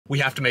we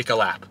have to make a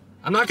lap.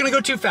 I'm not gonna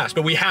go too fast,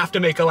 but we have to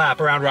make a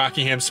lap around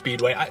Rockingham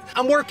Speedway.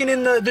 I'm working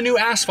in the new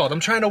asphalt. I'm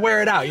trying to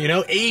wear it out, you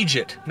know, age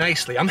it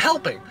nicely. I'm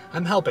helping.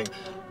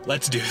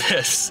 Let's do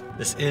this.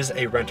 This is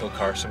a rental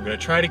car, so I'm gonna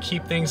try to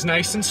keep things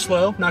nice and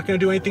slow. Not gonna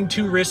do anything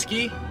too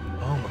risky.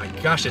 Oh my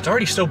gosh, it's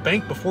already so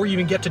banked before you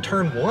even get to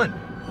turn 1.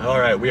 All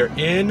right, we are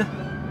in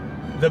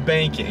the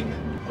banking.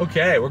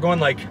 Okay, we're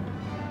going like,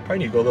 probably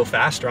need to go a little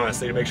faster,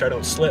 honestly, to make sure I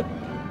don't slip.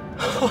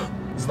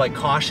 This is like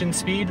caution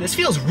speed. This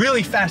feels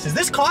really fast. Is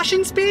this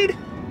caution speed?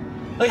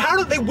 Like how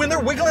do they, when they're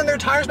wiggling their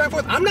tires back and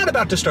forth, I'm not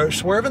about to start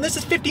swerving. This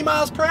is 50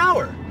 miles per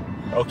hour.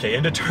 Okay,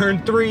 into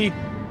turn 3.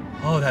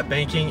 Oh, that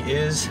banking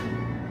is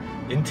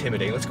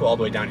intimidating. Let's go all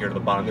the way down here to the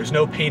bottom. There's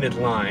no painted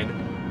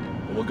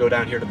line. We'll go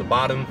down here to the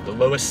bottom, the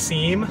lowest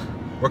seam.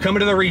 We're coming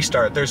to the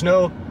restart. There's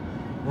no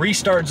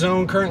restart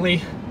zone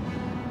currently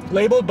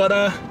labeled,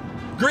 but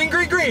green,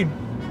 green, green.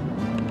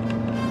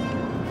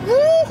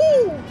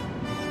 Woohoo!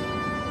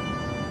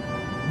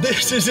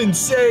 This is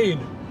insane.